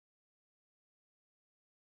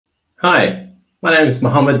Hi, my name is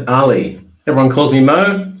Muhammad Ali. Everyone calls me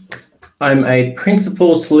Mo. I'm a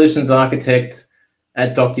Principal Solutions Architect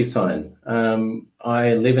at DocuSign.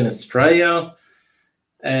 I live in Australia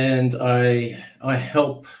and I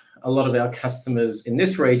help a lot of our customers in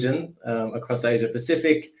this region across Asia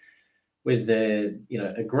Pacific with their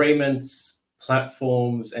agreements,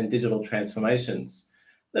 platforms, and digital transformations.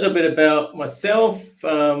 A little bit about myself.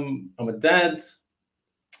 I'm a dad,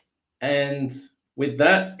 and with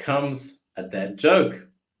that comes a dad joke.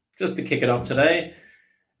 Just to kick it off today,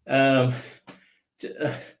 I'll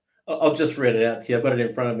just read it out to you. I've got it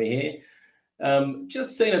in front of me here.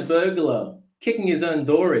 Just seen a burglar kicking his own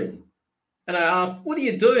door in, and I asked, "What are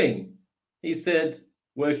you doing?" He said,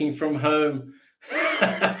 "Working from home."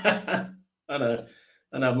 I know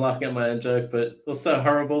I'm laughing at my own joke, but it was so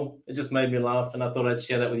horrible. It just made me laugh, and I thought I'd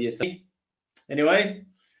share that with you. Anyway,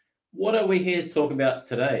 what are we here to talk about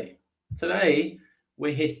today? Today,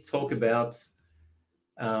 we're here to talk about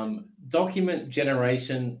document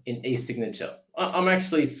generation in eSignature. I'm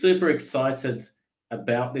actually super excited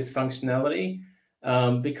about this functionality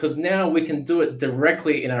because now we can do it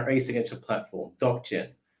directly in our eSignature platform, DocGen.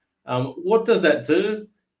 What does that do?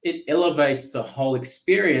 It elevates the whole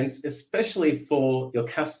experience, especially for your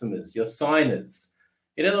customers, your signers.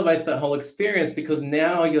 It elevates that whole experience because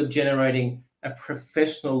now you're generating a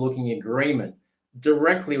professional looking agreement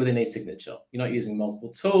directly within eSignature. You're not using multiple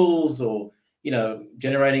tools or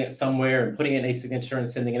generating it somewhere and putting it in eSignature and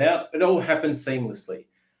sending it out. It all happens seamlessly.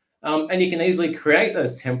 And you can easily create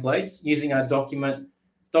those templates using our DocuSign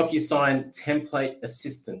template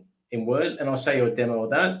assistant in Word, and I'll show you a demo of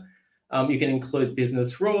that. You can include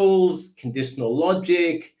business rules, conditional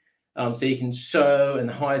logic, so you can show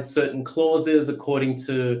and hide certain clauses according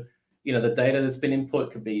to the data that's been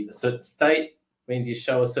input. Could be a certain state, means you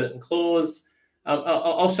show a certain clause.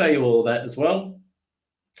 I'll show you all of that as well.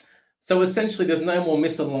 So essentially, there's no more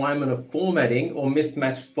misalignment of formatting or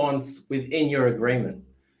mismatched fonts within your agreement.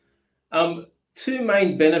 Two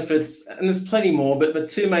main benefits, and there's plenty more, but the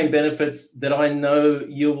two main benefits that I know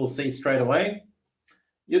you will see straight away.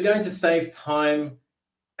 You're going to save time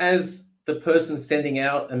as the person sending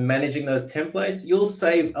out and managing those templates. You'll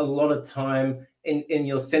save a lot of time in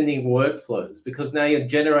your sending workflows because now you're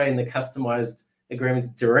generating the customized agreements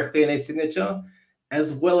directly in eSignature,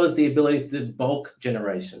 as well as the ability to do bulk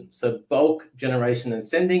generation. So bulk generation and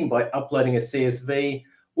sending by uploading a CSV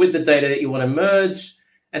with the data that you want to merge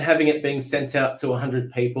and having it being sent out to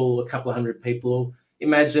 100 people, a couple of hundred people.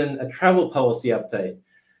 Imagine a travel policy update,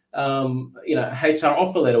 HR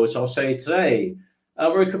offer letter, which I'll show you today,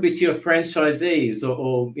 or it could be to your franchisees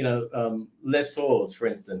or lessors, for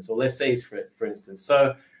instance, or lessees, for instance.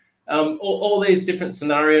 So all these different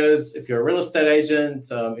scenarios, if you're a real estate agent,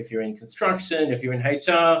 if you're in construction, if you're in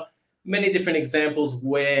HR, many different examples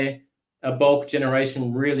where a bulk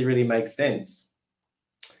generation really, really makes sense.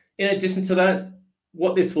 In addition to that,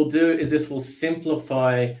 what this will do is this will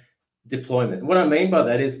simplify deployment. What I mean by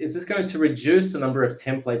that is this going to reduce the number of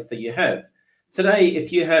templates that you have. Today,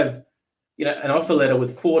 if you have an offer letter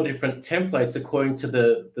with 4 different templates according to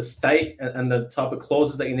the state and the type of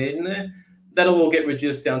clauses that you need in there, that'll all get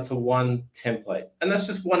reduced down to 1 template. And that's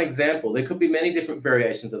just one example. There could be many different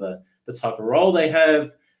variations of that. The type of role they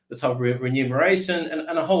have, the type of remuneration,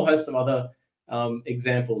 and a whole host of other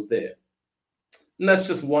examples there. And that's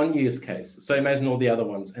just one use case. So imagine all the other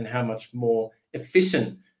ones and how much more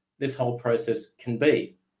efficient this whole process can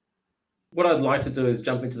be. What I'd like to do is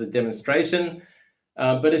jump into the demonstration,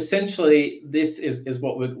 but essentially this is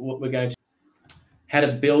what we're going to, how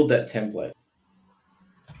to build that template.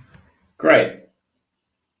 Great.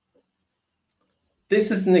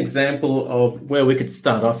 This is an example of where we could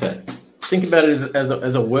start off at. Think about it as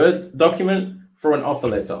a Word document for an offer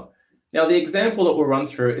letter. Now, the example that we'll run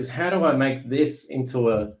through is how do I make this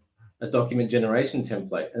into a document generation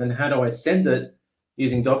template? And then how do I send it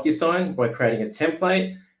using DocuSign by creating a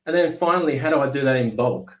template? And then finally, how do I do that in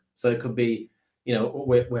bulk? So it could be,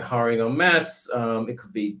 we're hiring en masse. It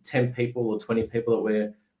could be 10 people or 20 people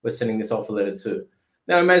that we're sending this offer letter to.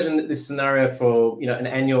 Now, imagine this scenario for an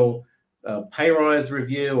annual pay rise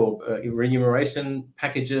review or remuneration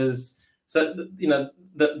packages. So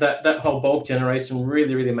that whole bulk generation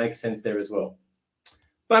really, really makes sense there as well.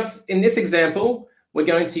 But in this example, we're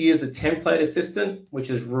going to use the template assistant, which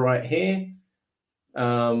is right here,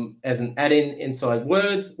 as an add-in inside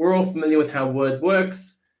Word. We're all familiar with how Word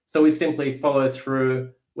works, so we simply follow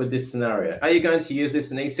through with this scenario. Are you going to use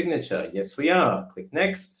this in eSignature? Yes, we are. Click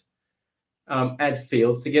Next. Add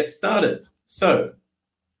fields to get started. So,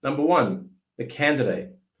 number 1, the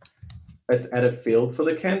candidate. Let's add a field for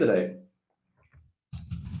the candidate.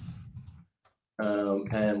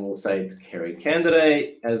 and we'll say it's Kerry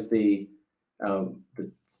candidate as the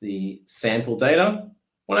sample data.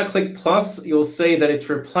 When I click plus, you'll see that it's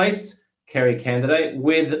replaced Kerry candidate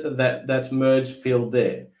with that merge field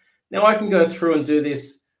there. Now I can go through and do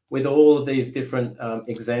this with all of these different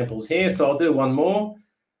examples here. So I'll do one more.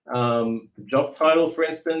 Job title, for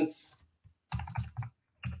instance.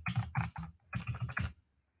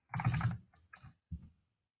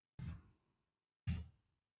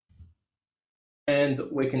 And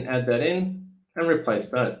we can add that in and replace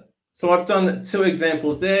that. So I've done 2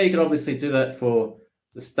 examples there. You can obviously do that for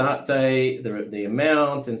the start date, the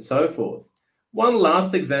amount, and so forth. One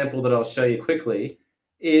last example that I'll show you quickly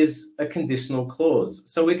is a conditional clause.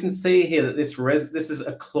 So we can see here that this is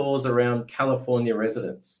a clause around California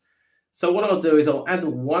residents. So what I'll do is I'll add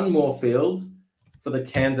one more field for the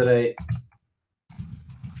candidate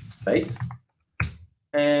state.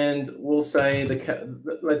 And we'll say,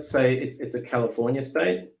 let's say it's a California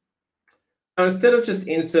state. Now, instead of just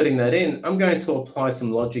inserting that in, I'm going to apply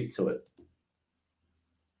some logic to it.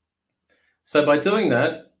 So by doing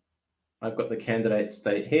that, I've got the candidate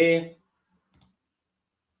state here.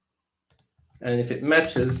 And if it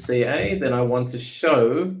matches CA, then I want to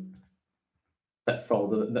show that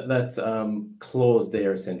folder, that clause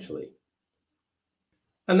there, essentially.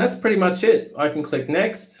 And that's pretty much it. I can click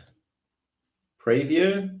next.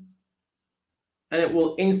 Preview, and it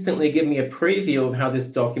will instantly give me a preview of how this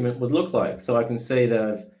document would look like. So I can see that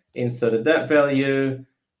I've inserted that value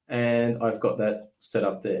and I've got that set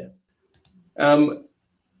up there.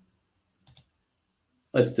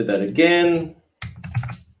 Let's do that again.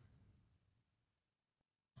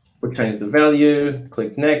 We'll change the value,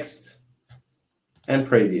 click next, and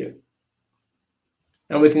preview.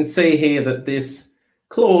 And we can see here that this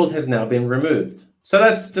clause has now been removed. So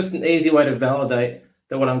that's just an easy way to validate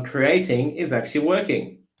that what I'm creating is actually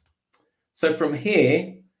working. So from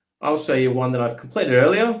here, I'll show you one that I've completed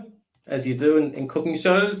earlier, as you do in cooking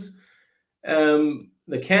shows.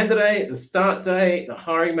 The candidate, the start date, the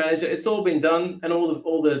hiring manager, it's all been done, and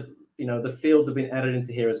all the fields have been added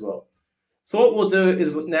into here as well. So what we'll do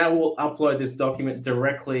is now we'll upload this document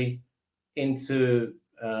directly into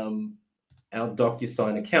our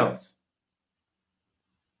DocuSign account.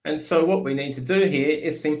 And so what we need to do here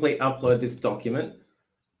is simply upload this document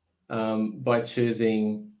by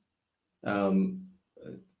choosing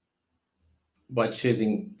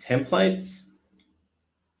templates.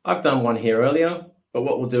 I've done one here earlier, but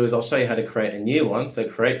what we'll do is I'll show you how to create a new one. So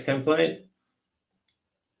create template,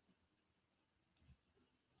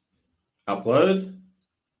 upload,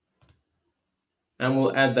 and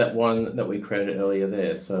we'll add that one that we created earlier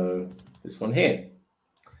there. So this one here.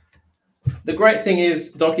 The great thing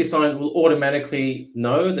is DocuSign will automatically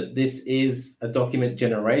know that this is a document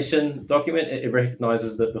generation document. It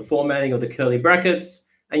recognizes the formatting of the curly brackets,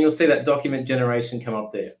 and you'll see that document generation come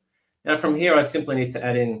up there. Now from here, I simply need to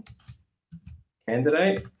add in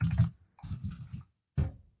candidate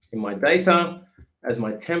in my data as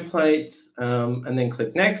my template, and then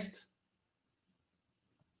click next.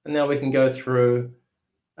 And now we can go through,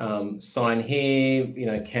 sign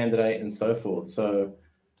here, candidate, and so forth. So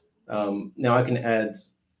now I can add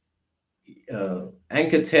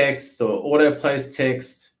anchor text or auto place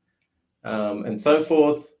text and so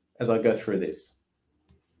forth as I go through this.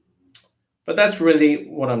 But that's really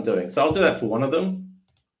what I'm doing. So I'll do that for one of them,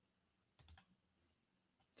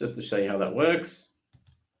 just to show you how that works.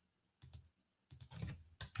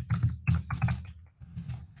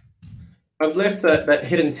 I've left that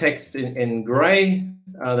hidden text in gray,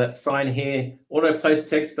 that sign here, auto place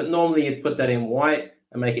text, but normally you'd put that in white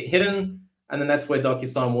and make it hidden, and then that's where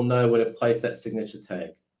DocuSign will know where to place that signature tag.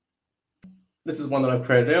 This is one that I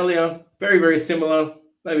created earlier, very, very similar,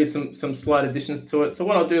 maybe some slight additions to it. So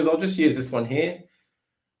what I'll do is I'll just use this one here,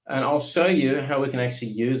 and I'll show you how we can actually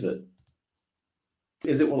use it.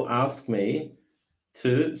 It will ask me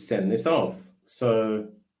to send this off. So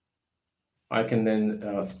I can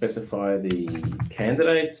then specify the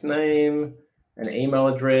candidate's name, an email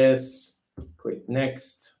address, click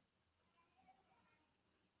next.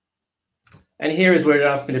 And here is where it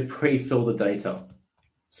asks me to pre-fill the data.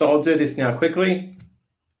 So I'll do this now quickly.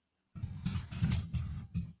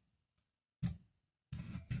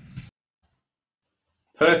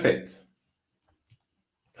 Perfect.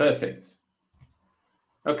 Perfect.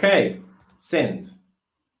 Okay, send.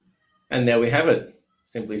 And there we have it.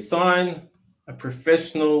 Simply sign a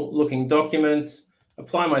professional looking document,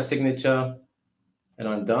 apply my signature, and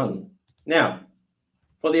I'm done. Now,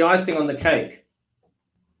 for the icing on the cake,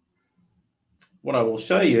 what I will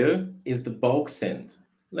show you is the bulk send.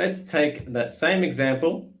 Let's take that same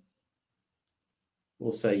example.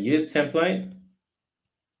 We'll say use template,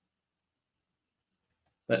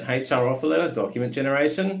 that HR offer letter, document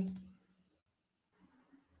generation.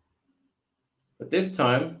 But this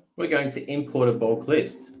time, we're going to import a bulk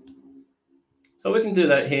list. So we can do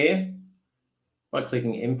that here by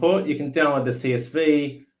clicking import. You can download the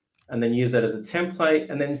CSV and then use that as a template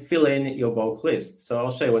and then fill in your bulk list. So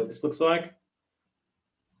I'll show you what this looks like.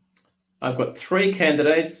 I've got 3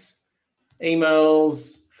 candidates,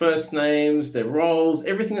 emails, first names, their roles,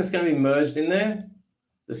 everything that's going to be merged in there.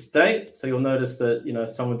 The state, so you'll notice that,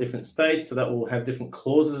 some are different states, so that will have different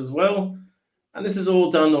clauses as well. And this is all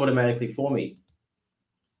done automatically for me.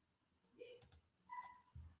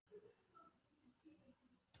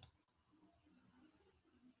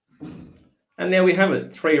 And there we have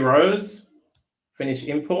it, 3 rows, finish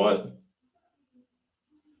import.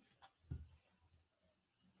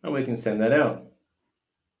 And we can send that out.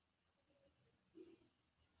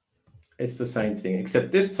 It's the same thing,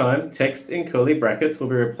 except this time, text in curly brackets will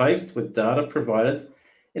be replaced with data provided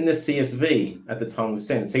in the CSV at the time of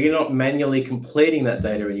send. So you're not manually completing that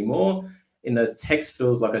data anymore. In those text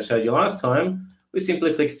fields like I showed you last time, we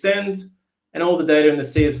simply click send, and all the data in the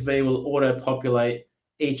CSV will auto-populate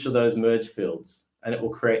each of those merge fields. And it will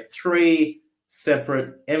create 3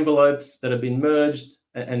 separate envelopes that have been merged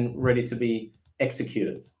and ready to be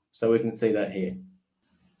executed. So we can see that here.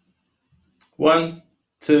 1,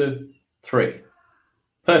 2, 3.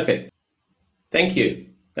 Perfect. Thank you.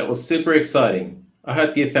 That was super exciting. I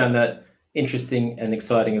hope you found that interesting and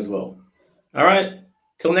exciting as well. All right.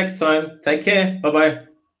 Till next time. Take care. Bye-bye.